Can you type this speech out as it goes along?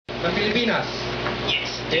ng Pilipinas.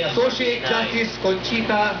 Kay Associate Justice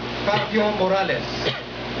Conchita Carpio Morales.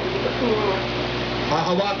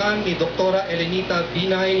 Hahawakan ni Dr. Elenita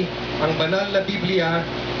Binay ang banal na Biblia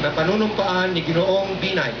na panunumpaan ni Ginoong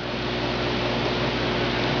Binay.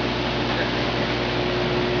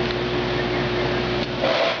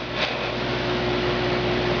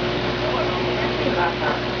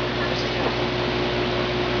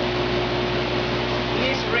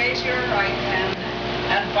 Please raise your right hand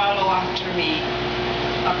and follow after me.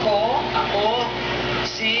 Ako,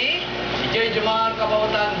 si Jumar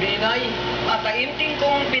Kabautan Binay, at taimtim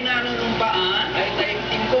kong pinanunumpaan,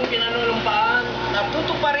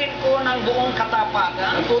 natutuparin ko ng buong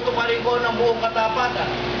katapatan,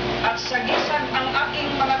 at sagisan ang aking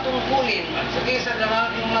mga tungkulin,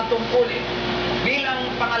 bilang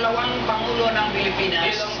pangalawang Pangulo ng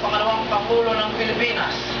Pilipinas,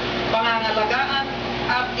 pangangalagaan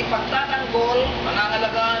at ipagtatanggol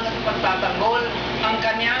ang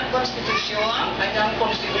kanyang konstitusyon,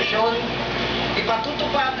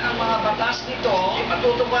 ipatutupad ang mga batas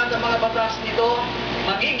nito,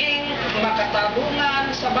 magiging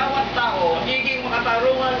makatarungan sa bawat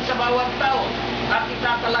tao, at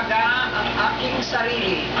itatalaga ang aking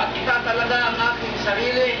sarili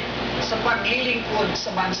sa paglilingkod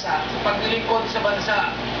sa bansa,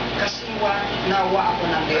 kasiwa nawa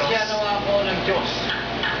ako ng Diyos.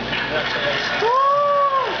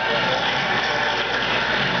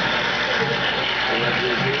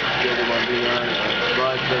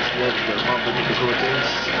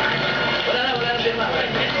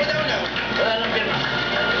 Wala nang pirma.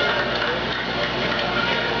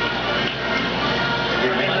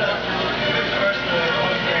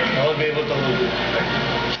 I'll be able to hold it.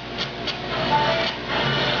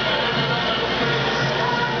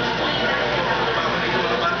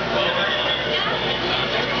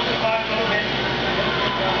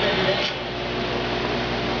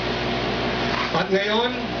 At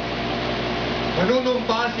ngayon,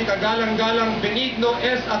 manunumpa si kagalang-galang Benigno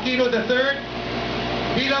Aquino III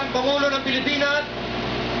bilang Pangulo ng Pilipinas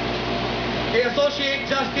kay Associate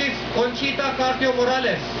Justice Conchita Carpio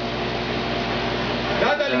Morales.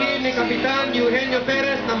 Dadalhin ni Kapitan Eugenio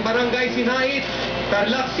Perez ng Barangay Sinait,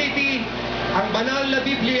 Tarlac City, ang banal na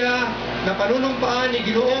Biblia na panunumpaan ni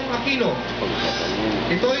Ginoong Aquino.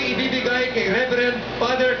 Ito'y ibibigay kay Reverend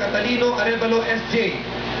Father Catalino Arevalo S.J.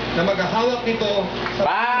 na maghahawak nito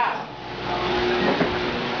sa...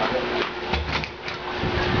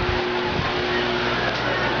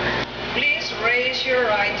 Please raise your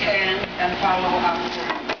right hand and follow after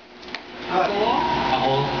me.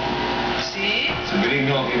 Ako, Si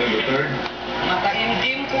Benigno Aquino III,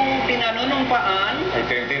 mataimtim kong pinanunumpaan,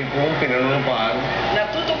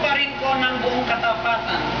 natutuparin ko ng buong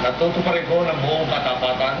katapatan,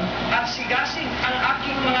 at sigasig ang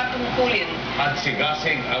aking mga tungkulin,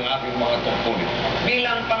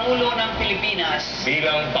 bilang Pangulo ng Pilipinas,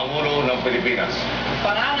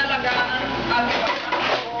 pangangalagaan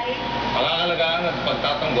at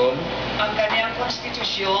pagtatanggol ang kanyang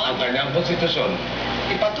konstitusyon,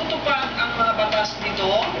 ipatutupad ang mga batas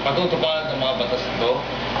nito,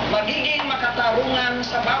 magiging makatarungan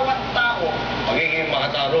sa bawat tao,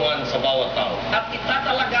 at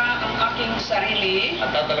itatalaga ang aking sarili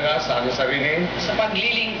sa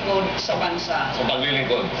paglilingkod sa bansa.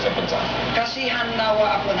 Kasihan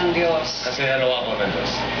nawa ako ng Diyos.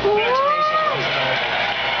 Congratulations.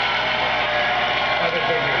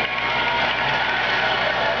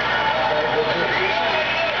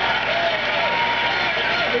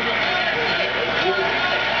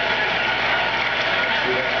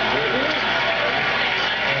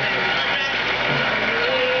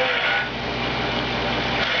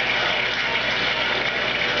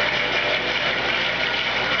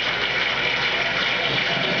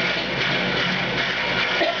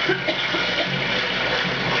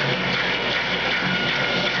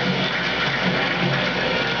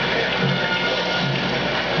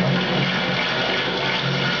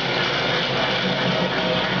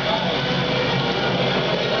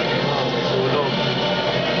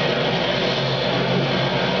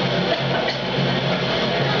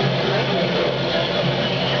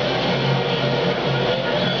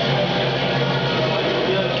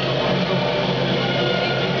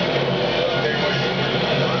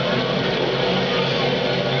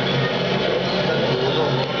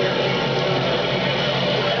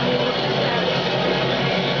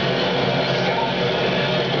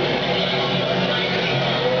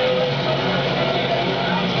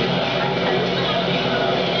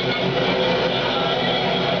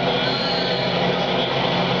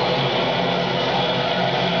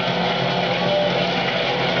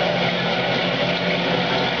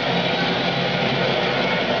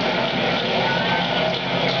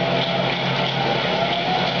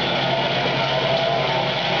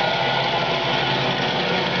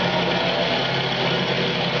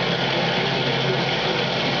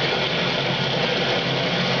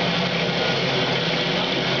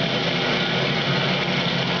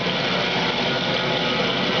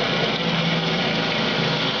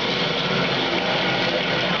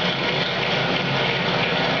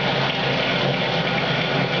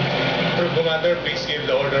 Commander, please give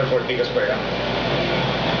the order for Tigas Perla.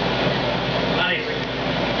 Nice.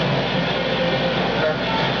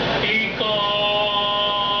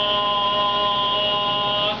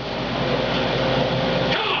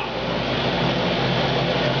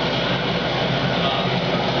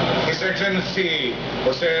 His Excellency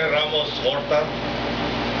Jose Ramos Horta,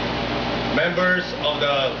 members of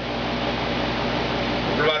the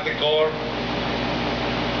Diplomatic Corps,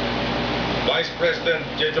 Vice President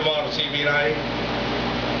Jejomar C. Binay,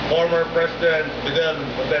 former President Fidel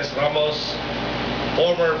Cortez Ramos,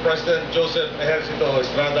 former President Joseph Ejercito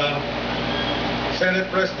Estrada, Senate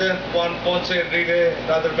President Juan Ponce Enrique and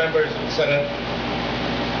other members of the Senate,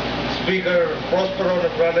 Speaker Prospero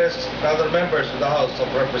Nograles and other members of the House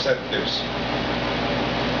of Representatives,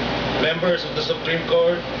 members of the Supreme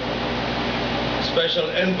Court, special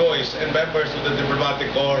envoys and members of the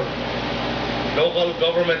Diplomatic Corps, local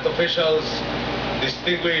government officials,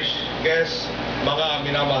 distinguished guests, mga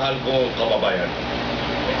minamahal kong kababayan.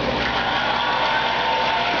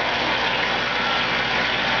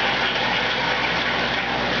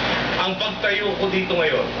 Ang pagtayo ko dito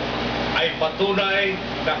ngayon ay patunay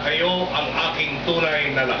na kayo ang aking tunay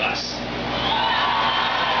na lakas.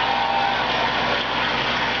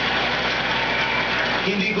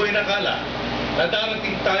 Hindi ko inakala na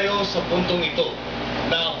darating tayo sa puntong ito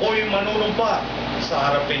na ako'y manunumpa sa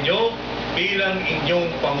harapin nyo bilang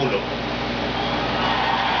inyong Pangulo.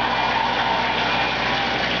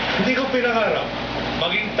 Hindi ko pinangarap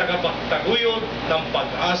maging tagapagtaguyod ng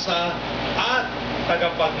pag-asa at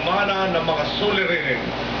tagapagmana ng mga suliranin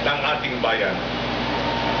ng ating bayan.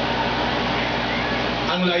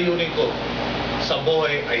 Ang layunin ko sa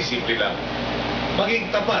buhay ay simple lang.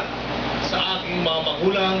 Maging tapat sa aking mga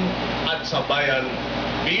magulang at sa bayan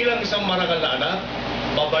bilang isang marangal na anak,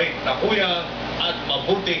 mabait na kuya at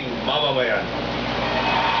mabuting mamamayan.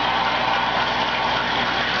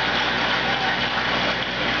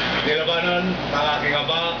 Nilabanan ng aking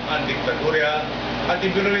ama ang diktatorya at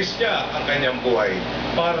ibinuwis niya ang kanyang buhay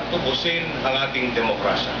para tubusin ang ating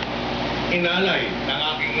demokrasya. Inalay ng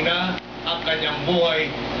aking ina ang kanyang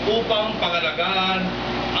buhay upang pangalagaan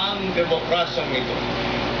ang demokrasyang ito.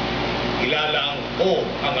 Ilalang ko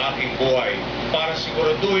ang aking buhay para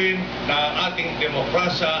siguraduhin na ang ating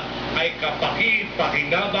demokrasya ay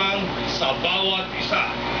kapaki-pakinabang sa bawat isa.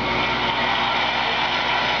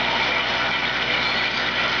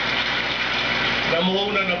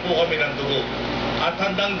 Namuhunan na po kami ng dugo at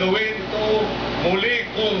handang gawin ito muli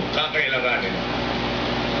kung kakailanganin.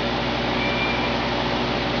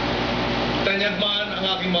 Tanyag man ang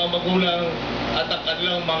aking mga magulang at ang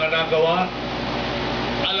kanilang mga nagawa,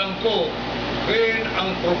 alam ko rin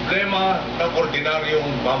ang problema ng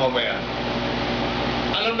ordinaryong mamamayan.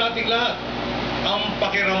 Alam natin lahat ang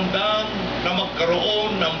pakiramdam na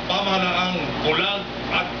magkaroon ng pamahalaang bulag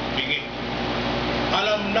at bingit.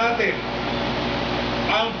 Alam natin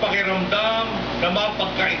ang pakiramdam na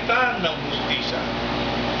mapagkaitan ng hustisya,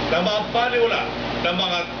 na mapaliwala ng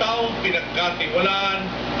mga taong pinagkatiwalaan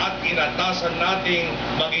at inatasan nating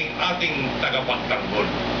maging ating tagapagtanggol.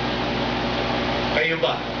 Kayo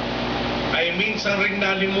ba ay minsan ring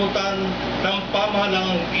nalimutan ng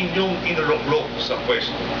pamahalang inyong inuluklok sa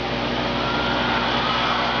pwesto?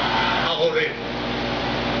 Ako rin.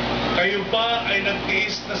 Kayo ba ay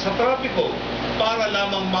nagtiis na sa trapiko para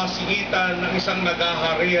lamang masingitan ng isang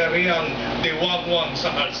nagahari-hariang diwagwang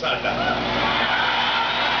sa kalsada?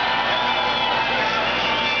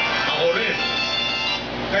 Ako rin.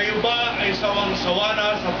 Kayo ba ay sawang-sawa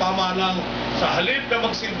na sa pamahalang sa halip na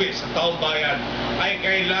magsilbi sa taong bayan ay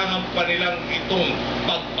kailangan pa nilang itong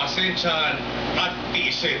pagpasensyahan at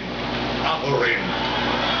tiisin? Ako rin.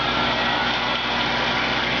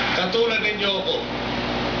 Katulad ninyo ako,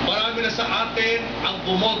 marami na sa atin ang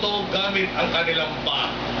bumoto gamit ang kanilang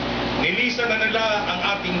paa. Nilisan na nila ang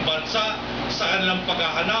ating bansa sa kanilang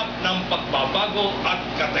paghahanap ng pagbabago at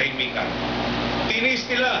katahimikan. Tinis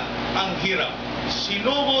nila ang hirap.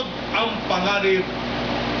 Sinugod ang panganib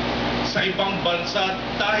sa ibang bansa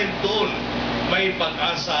dahil doon may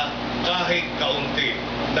pag-asa kahit kaunti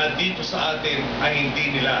na dito sa atin ay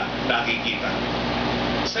hindi nila nakikita.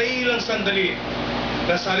 Sa ilang sandali,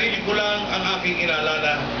 na sarili ko lang ang aking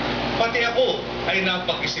inaalala, pati ako ay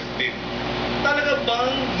napag-isip din. Talaga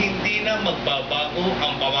bang hindi na magbabago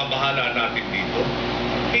ang pamamahala natin dito?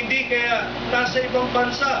 Hindi kaya nasa ibang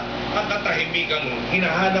bansa ang katahimikang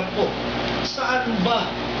hinahanap ko? Saan ba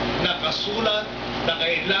nakasulat na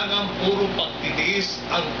kailangan puro pagtitiis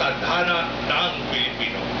ang tadhana ng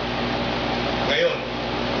Pilipino? Ngayon,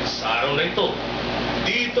 sa araw na ito,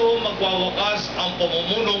 dito magwawakas ang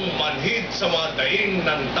pamumunog manhid sa mga daing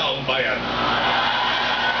ng taong bayan.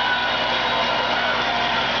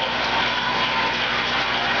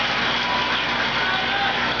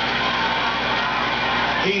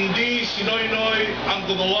 Hindi si Noynoy ang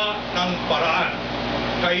gumawa ng paraan.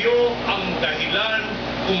 Kayo ang dahilan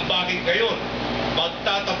kung bakit ngayon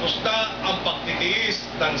magtatapos na ang pagtitiis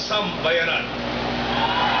ng sambayanan.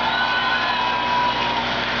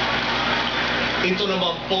 Ito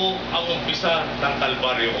naman po ang umpisa ng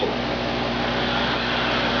kalbaryo ko.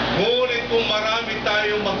 Ngunit kung marami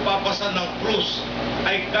tayong magpapasan ng krus,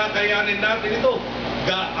 ay kakayanin natin ito,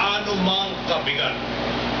 gaano mang kabigat.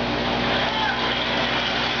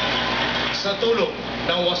 Sa tulong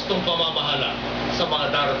ng wastong pamamahala sa mga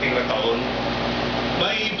darating na taon,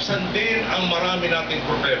 maiibsan din ang marami nating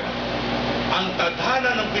problema. Ang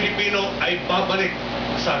tadhana ng Pilipino ay babalik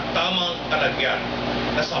sa tamang kalagyan,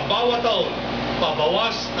 na sa bawat taon,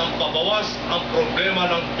 pabawas ng pabawas ang problema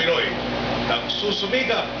ng Pinoy.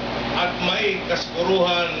 Nagsusumikap at may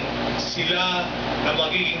kasiguruhan sila na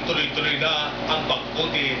magiging tuloy-tuloy na ang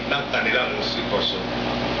pagputi ng kanilang sitwasyon.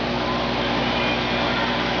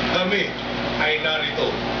 Kami ay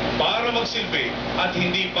narito para magsilbi at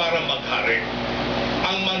hindi para maghari.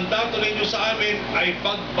 Ang mandato ninyo sa amin ay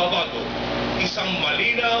pagbabago, isang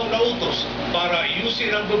malinaw na utos para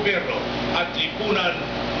ayusin ang gobyerno at lipunan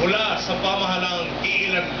mula sa pamahalang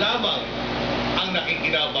iilan lamang ang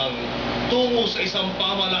nakikinabang tungo sa isang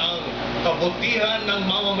pamahalaang kabutihan ng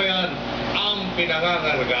mamamayan ang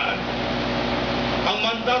pinangangalagaan. Ang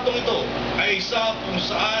mandatong ito ay isa kung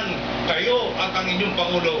saan kayo at ang inyong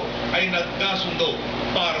Pangulo ay nagkasundo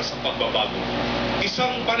para sa pagbabago.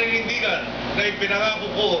 Isang paninindigan na ipinangako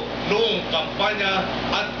ko noong kampanya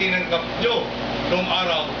at tinanggap nyo noong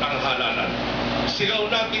araw ng halalan. Sigaw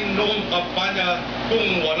natin noong kampanya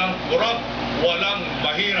kung walang kurap, walang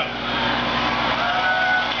mahirap.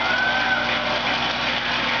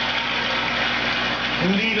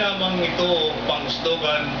 Hindi lamang ito pang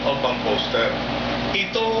slogan o pang poster.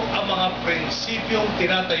 Ito ang mga prinsipyong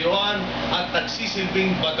tinatayuan at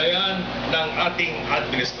nagsisilbing batayan ng ating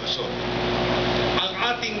administrasyon. Ang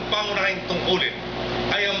ating pangunahing tungkulin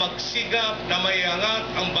ay ang magsigap na maiangat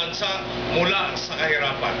ang bansa mula sa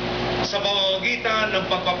kahirapan sa pamamagitan ng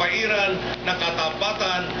pagpapairal ng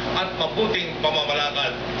katapatan at mabuting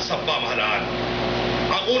pamamalakad sa pamahalaan.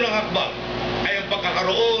 Ang unang hakbang ay ang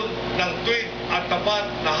pagkakaroon ng tuwid at tapat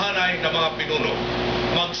na hanay ng mga pinuno.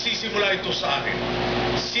 Magsisimula ito sa akin.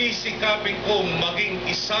 Sisikapin kong maging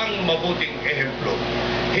isang mabuting ehemplo.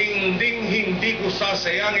 Hinding-hindi ko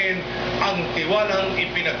sasayangin ang tiwalang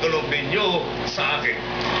ipinagkaloob ninyo sa akin.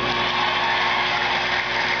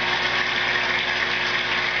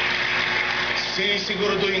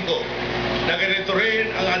 Sisiguraduhin ko na ganito rin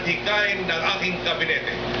ang adhikain ng aking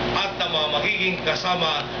kabinete at na mga magiging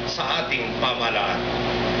kasama sa ating pamahalaan.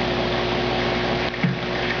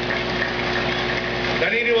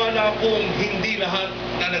 Naniniwala akong hindi lahat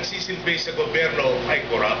na nagsisilbi sa gobyerno ay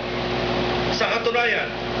korap. Sa katunayan,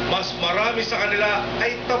 mas marami sa kanila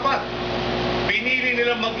ay tapat. Pinili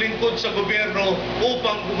nilang maglingkod sa gobyerno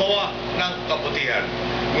upang gumawa ng kabutihan.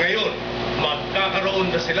 Ngayon, magkakaroon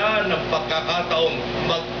na sila ng pagkakataong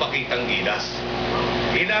magpakitang gilas.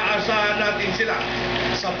 Inaasahan natin sila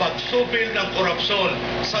sa pagsupil ng korupsyon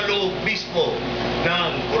sa loob mismo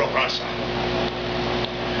ng burokrasya.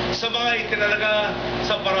 Sa mga itinalaga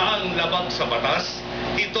sa paraang labag sa batas,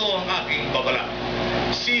 ito ang aking babala.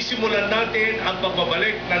 Sisimulan natin ang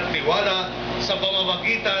pagbabalik ng tiwala sa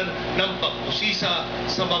pamamagitan ng pagpusisa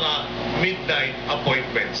sa mga midnight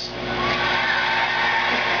appointments.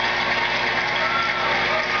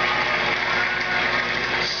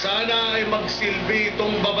 Sana ay magsilbi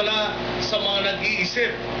itong babala sa mga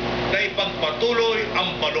nag-iisip na ipagpatuloy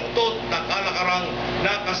ang baluktot na kalakarang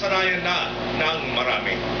nakasanayan na ng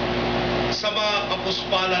marami. Sa mga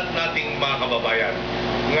kapuspalat nating mga kababayan,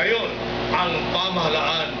 ngayon ang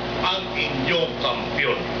pamahalaan ang inyong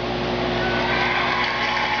kampiyon.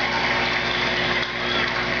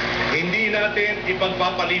 Hindi natin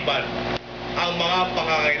ipagpapaliban ang mga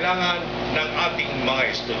pangangailangan ng ating mga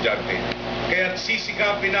estudyante. Kaya't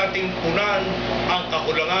sisikapin nating punan ang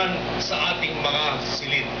kakulangan sa ating mga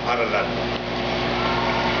silid-aralan.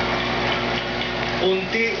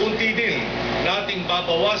 Unti-unti din nating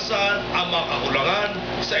babawasan ang mga kakulangan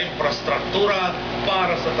sa infrastruktura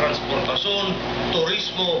para sa transportasyon,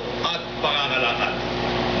 turismo at pangangalakan.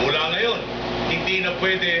 Mula ngayon, hindi na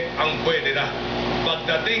pwede ang pwede na.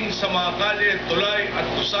 Pagdating sa mga kalye, tulay at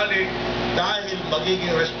gusali, dahil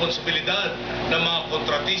magiging responsibilidad ng mga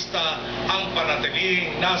kontratista ang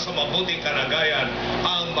panatiling nasa mabuting kalagayan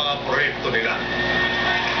ang mga proyekto nila.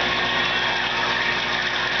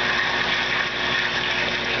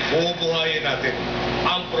 bubuhayin natin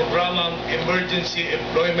ang programang Emergency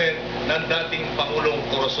Employment ng dating Pangulong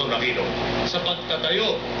Corazon Aquino sa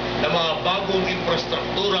pagtatayo ng mga bagong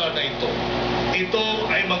infrastruktura na ito. Ito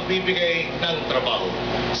ay magbibigay ng trabaho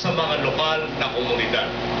sa mga lokal na komunidad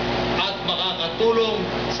at makakatulong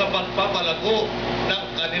sa pagpapalago ng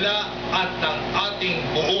kanila at ng ating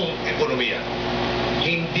buong ekonomiya.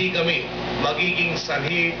 Hindi kami magiging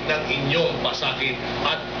sanhi ng inyong pasakit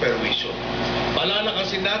at perwisyo.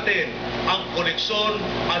 Palalakasin natin ang koleksyon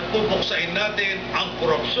at pupuksain natin ang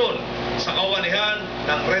korupsyon sa kawanihan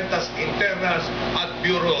ng Rentas Internas at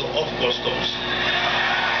Bureau of Customs.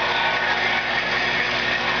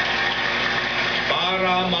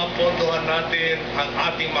 Para mapondohan natin ang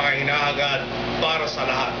ating mga hinahangad para sa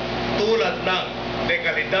lahat, tulad ng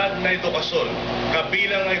dekalidad na edukasyon,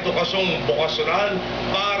 kabilang ang edukasyong bokasyonal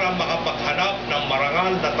para makapaghanap ng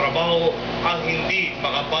marangal na trabaho ang hindi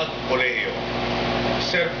makapag-kolehiyo.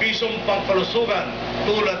 Serbisyong pangkalusugan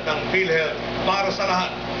tulad ng PhilHealth para sa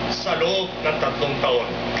lahat sa loob ng 3 taon.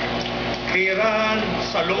 Tirahan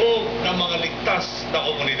sa loob ng mga ligtas na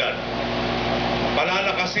komunidad.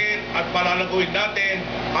 Palalakasin at palalaguin natin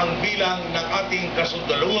ang bilang ng ating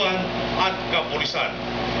kasundaluhan at kapulisan.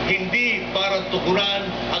 Hindi para tugunan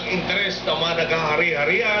ang interes ng mga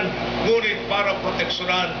naghahari-harian, ngunit para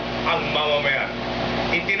proteksyonan ang mamamayan.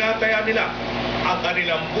 Itinataya nila ang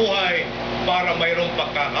kanilang buhay para mayroong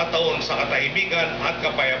pagkakataon sa katahimikan at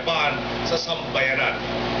kapayapaan sa sambayanan.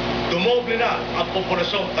 Dumoble na ang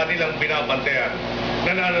populasyong kanilang binabantayan.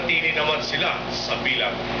 Nananatili naman sila sa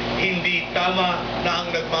bilang. Hindi tama na ang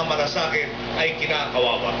nagmamalasakit ay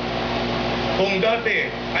kinakawawa. Kung dati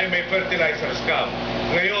ay may fertilizer scam,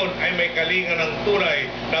 ngayon ay may kalinga ng tulay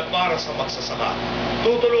na para sa magsasaka.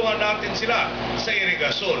 Tutulungan natin sila sa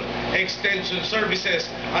irigasyon, extension services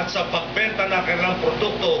at sa pagbenta ng kanilang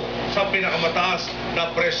produkto sa pinakamataas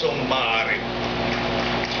na presyong maaari.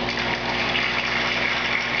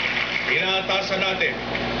 Inaatasan natin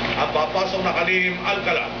ang papasok na kalihim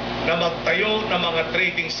alkala na magtayo ng mga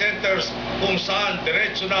trading centers kung saan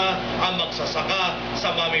diretso na ang magsasaka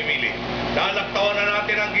sa mamimili. Lalaktawan na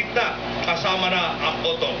natin ang gitna kasama na ang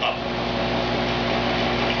bottom-up.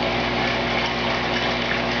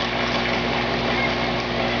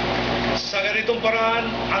 Sa ganitong paraan,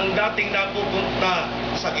 ang dating napupunta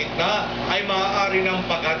sa gitna ay maaari ng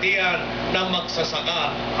paghatian ng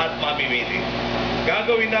magsasaka at mamimili.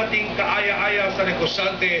 Gagawin nating kaaya-aya sa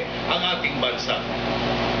negosyante ang ating bansa.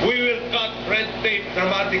 We will cut red tape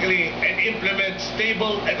dramatically and implement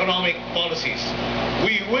stable economic policies.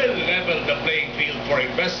 We will level the playing field for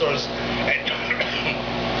investors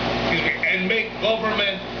and make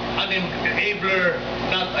government an enabler,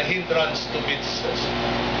 not a hindrance to business.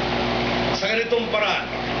 Sa ganitong paraan,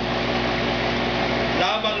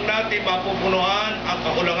 lamang natin mapupunuan ang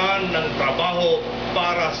kakulangan ng trabaho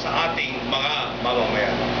para sa ating mga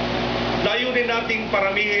mamamayan. Layunin nating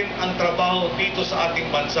paramihin ang trabaho dito sa ating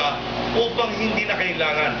bansa upang hindi na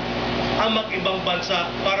kailangan ang mag-ibang bansa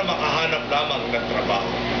para makahanap lamang ng trabaho.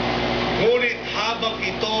 Ngunit habang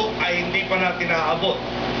ito ay hindi pa natin naabot,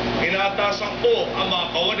 inatasan ko ang mga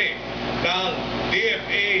kawani ng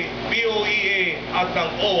DFA, POEA at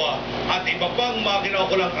ng OWA at iba pang mga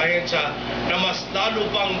kinaukulang ahensya na mas lalo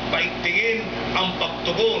pang paigtingin ang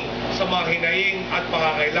pagtugon sa mga hinaing at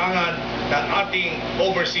pangangailangan ng ating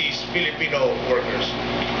overseas Filipino workers.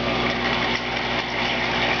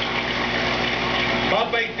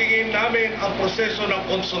 Papaigtingin namin ang proseso ng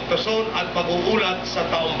konsultasyon at pag-uulat sa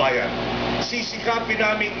taong bayan. Sisikapin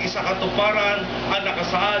namin isakatuparan ang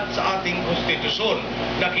nakasaad sa ating konstitusyon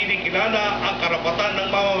na kinikilala ang karapatan ng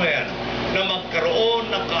mamamayan na magkaroon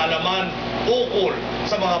ng kaalaman ukol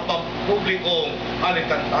sa mga pampublikong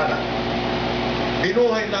alitantanan.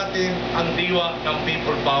 Binuhay natin ang diwa ng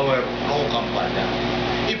People Power noong kampanya.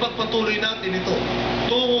 Ipagpatuloy natin ito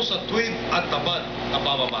tungo sa tuwid at tabad na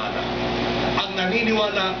pamamahala. Ang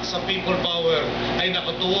naniniwala sa People Power ay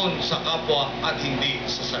nakatuon sa kapwa at hindi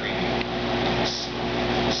sa sarili.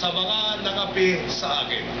 Sa mga nangapi sa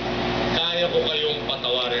akin, kaya ko kayong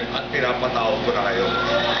patawarin at pinapatawad ko na kayo.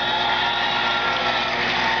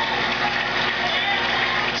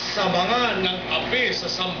 Sa mga nang-api sa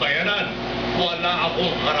sambayanan, wala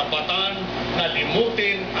akong karapatan na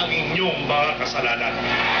limutin ang inyong mga kasalanan.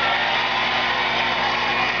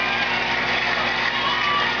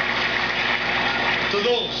 To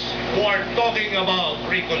those who are talking about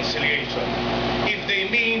reconciliation, if they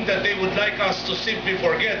mean that they would like us to simply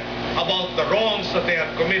forget about the wrongs that they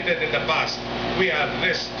have committed in the past, we have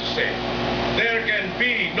this to say. There can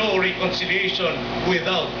be no reconciliation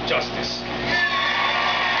without justice.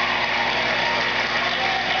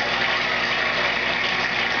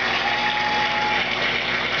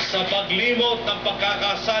 Sa paglimot ng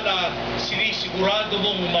pagkakasala, sinisigurado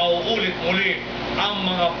mong mauulit muli ang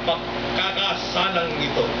mga pagkakasalang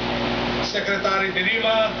ito. Secretary de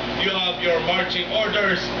Lima, you have your marching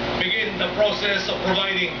orders. Begin the process of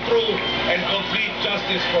providing true and complete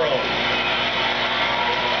justice for all.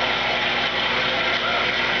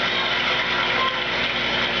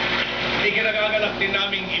 Ikinagagalak din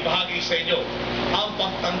naming ibahagi sa inyo ang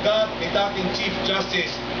pagtanggap ni dating Chief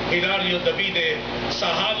Justice Hilario Davide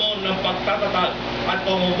sa hamon ng pagtatatag at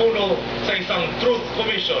pamumuno sa isang Truth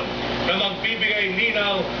Commission na magbibigay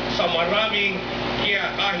linaw sa maraming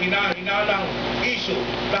kahina-hinalang issue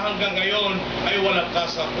na hanggang ngayon ay walang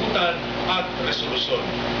kasagutan at resolusyon.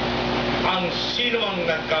 Ang sinumang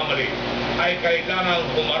nagkamali ay kailangang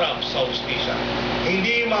humarap sa hustisya.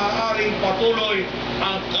 Hindi maaaring patuloy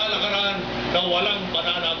ang kalakaran na walang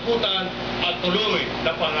pananagutan at tuloy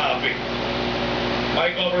na pang-aapi.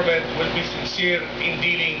 My government will be sincere in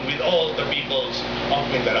dealing with all the peoples of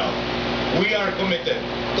Mindanao. We are committed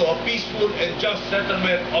to a peaceful and just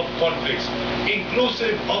settlement of conflicts,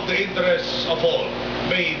 inclusive of the interests of all,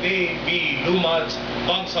 may they be Lumads,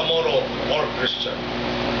 Bangsamoro, or Christian.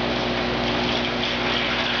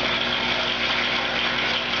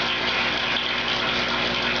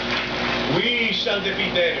 We shall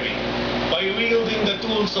defeat the enemy by wielding the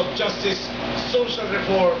tools of justice, social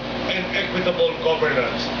reform, and equitable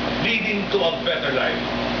governance, leading to a better life.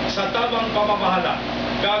 Sa tamang pamamahala,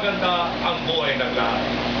 gaganda ang buhay ng lahat.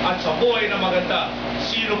 At sa buhay na maganda,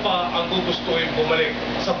 sino pa ang gugustuhin bumalik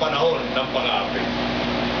sa panahon ng pag-aapi?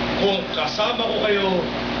 Kung kasama ko kayo,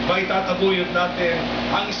 may tataguyod natin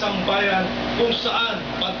ang isang bayan kung saan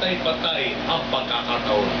pantay-pantay ang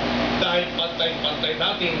pagkakataon. Dahil pantay-pantay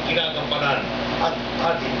natin ginagampanan at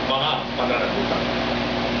ating mga pananagutan.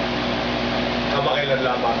 Kamakailan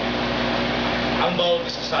lamang, ang bawat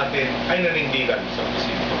isa sa atin ay nanindigan sa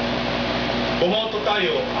presinto. Bumoto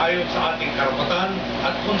tayo ayon sa ating karapatan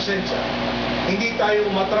at konsensya. Hindi tayo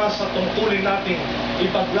umatras sa tungkulin nating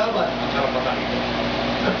ipaglaban ang karapatan ito.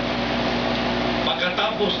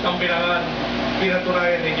 Pagkatapos ng bilangan,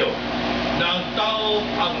 pinatunayan ninyo na ang tao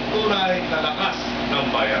ang tunay na lakas ng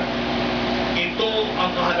bayan. Ito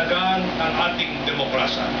ang kahalagahan ng ating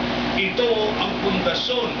demokrasya. Ito ang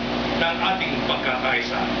pundasyon ng ating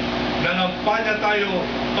pagkakaisa. Nangampanya tayo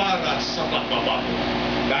para sa pagbabago.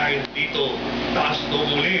 Dahil dito, taas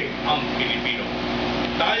muli ang Pilipino.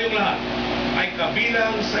 Tayong lahat ay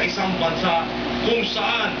kabilang sa isang bansa kung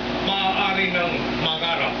saan maaari ng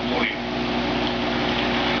mangarap muli.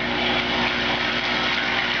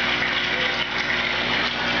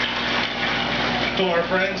 To our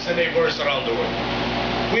friends and neighbors around the world,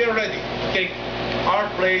 we are ready to take our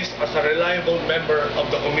place as a reliable member of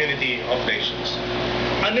the community of nations.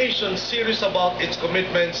 A nation serious about its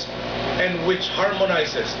commitments and which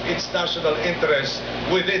harmonizes its national interests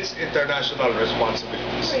with its international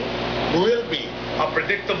responsibilities. Will be a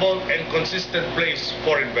predictable and consistent place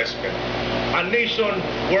for investment. A nation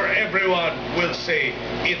where everyone will say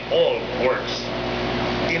it all works.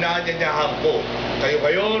 Inaanyayahan ko kayo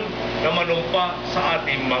ngayon na manumpa sa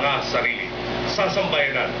ating mga sarili. Sa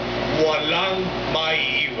sambayanan, walang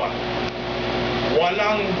maiiwan.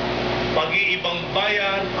 Walang pag-iibang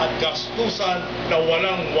bayan at gastusan na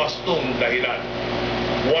walang wastong dahilan.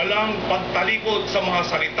 Walang pagtalikod sa mga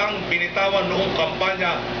salitang binitawan noong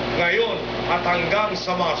kampanya ngayon at hanggang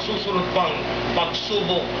sa mga susunod pang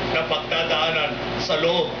pagsubok na pagdadaanan sa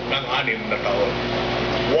loob ng 6 na taon.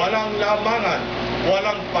 Walang lamangan,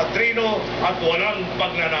 walang padrino at walang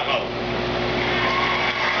pagnanakaw.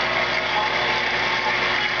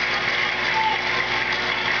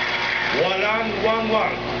 Walang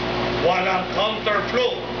wangwang, walang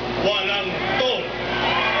counterflow, walang toll.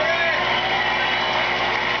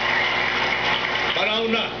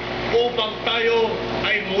 Panahon na upang tayo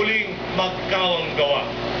ay muling magkawang-gawa.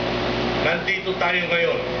 Nandito tayo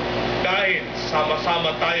ngayon dahil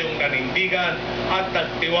sama-sama tayong nanindigan at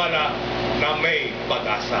nagtiwala na may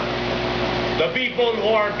pag-asa. The people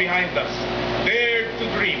who are behind us dare to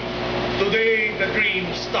dream. Today, the dream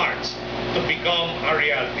starts to become a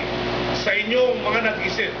reality. Sa inyong mga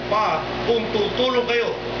nag-isip pa kung tutulong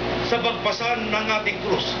kayo sa pagpasan ng ating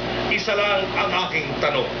krus, isa lang ang aking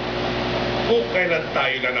tanong. Kung kailan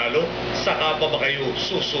tayo nanalo, saka pa ba kayo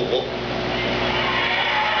susuko?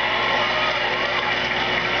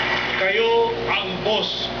 Kayo ang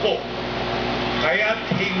boss ko. Kaya't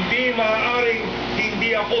hindi maaaring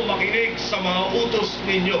hindi ako makinig sa mga utos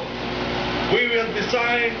ninyo. We will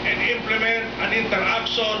design and implement an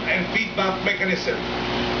interaction and feedback mechanism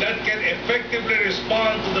that can effectively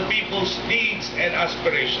respond to the people's needs and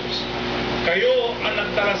aspirations. Kayo ang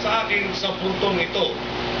nagdala sa akin sa puntong ito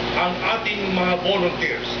ang ating mga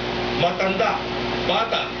volunteers, matanda,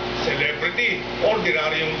 bata, celebrity,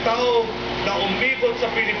 ordinaryong tao na umikot sa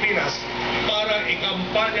Pilipinas para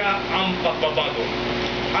ikampanya ang pagbabago.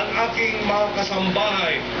 Ang aking mga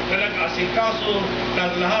kasambahay na nag-asikaso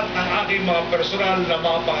ng lahat ng aking mga personal na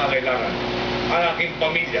mga pangangailangan. Ang aking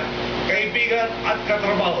pamilya, kaibigan at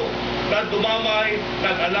katrabaho na dumamay,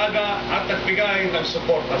 nag-alaga at nagbigay ng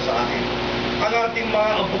suporta sa akin. Ang ating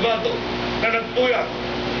mga abogado na nagpuyat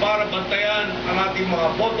para bantayan ang ating mga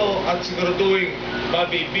boto at siguraduhin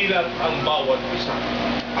mabibilang ang bawat isa.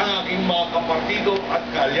 Ang aking mga kapartido at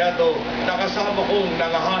kaalyado na kasama kong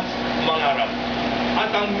nangahas mangarap. At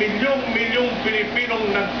ang milyong-milyong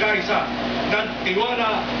Pilipinong nagkaisa,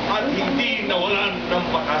 nagtiwala at hindi nawalan ng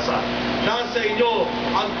pag-asa. Nasa inyo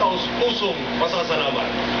ang taus-pusong pasasalamat.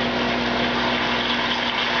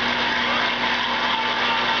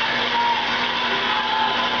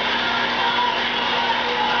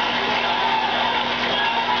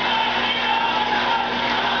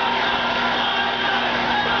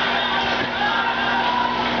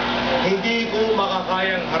 Hindi ko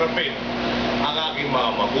makakayang harapin ang aking mga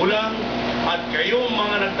magulang at kayong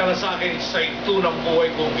mga nagtala sa akin sa ito ng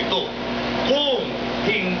buhay kong ito kung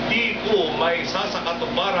hindi ko may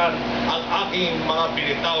sasakatuparan ang aking mga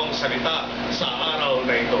binitawang salita sa araw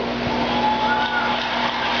na ito.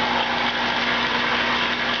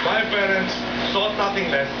 My parents sought nothing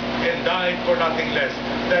less and died for nothing less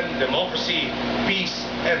than democracy, peace,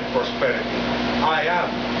 and prosperity. I am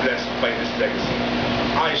blessed by this legacy.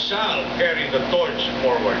 I shall carry the torch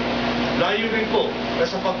forward. Layunin ko na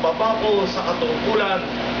sa pagbaba ko sa katungkulan,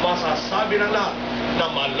 masasabi ng lahat na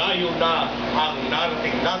malayo na ang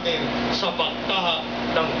narating natin sa pagtahak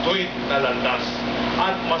ng tuwid na landas.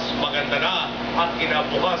 At mas maganda na ang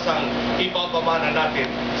kinabukasang ipapamana natin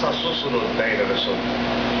sa susunod na henerasyon.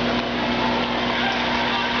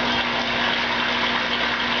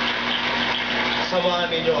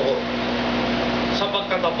 Samahan ninyo ako sa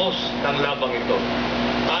pagtatapos ng labang ito.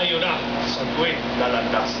 Tayo na sa tuwid na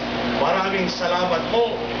landas. Maraming salamat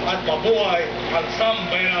po at mabuhay ang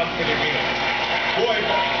sambayanang Pilipinas. Buhay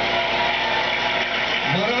po!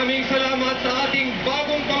 Maraming salamat sa ating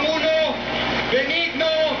bagong Pangulo,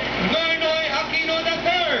 Benigno Aquino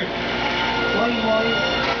III.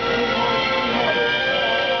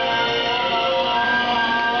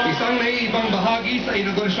 Isang naiibang bahagi sa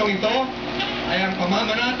inaugurasyong ito ay ang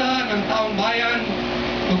pamamanata ng taong bayan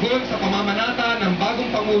tungkol sa pamamanata ng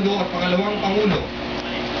bagong Pangulo at pangalawang Pangulo.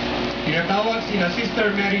 Tinatawag sina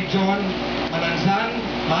Sister Mary John Mananzan,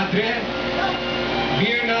 Madre,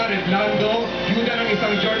 Mirna Reblando, yuda ng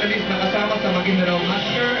isang journalist na kasama sa Maguindanao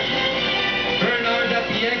Massacre, Bernarda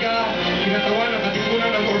Piega, kinatawan ng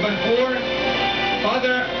Katipunan ng Urban Poor,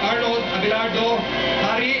 Father Arnold Abelardo,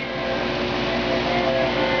 Hari,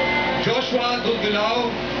 Joshua Dulgulao,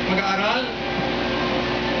 mag-aaral,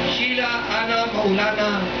 Sheila Ana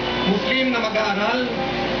Maulana, Muslim na mag-aaral,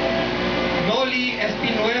 Noli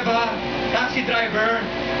Espinueva, taxi driver,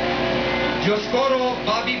 Dioscoro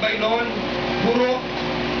Bobby Bailon, Puro,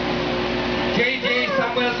 JJ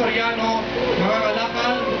Samuel Soriano, mga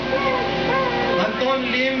kalakal, Anton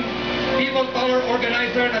Lim, People Power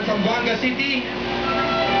Organizer ng Zamboanga City,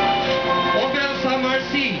 Obel Samar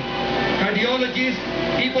C, Cardiologist,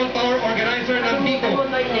 People Power Organizer ng Bicol.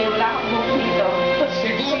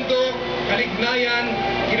 Segundo, Kalignayan,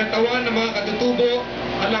 kinatawan ng mga katutubo,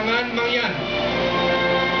 Alangan Mangyan.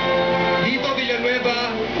 Lito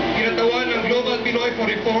Villanueva, kinatawan ng Global Pinoy for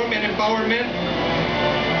Reform and Empowerment.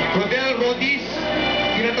 Rodel Rodis,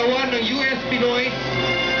 kinatawan ng US Pinoy.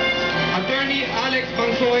 Attorney Alex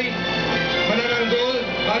Bangsoy, Manananggol,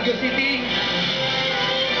 Baguio City.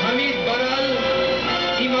 Hamid Baral,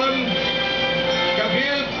 Imam.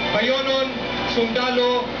 Gabriel Bayonon,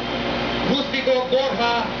 Sundalo. Rustico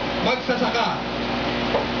Borja, magsasaka.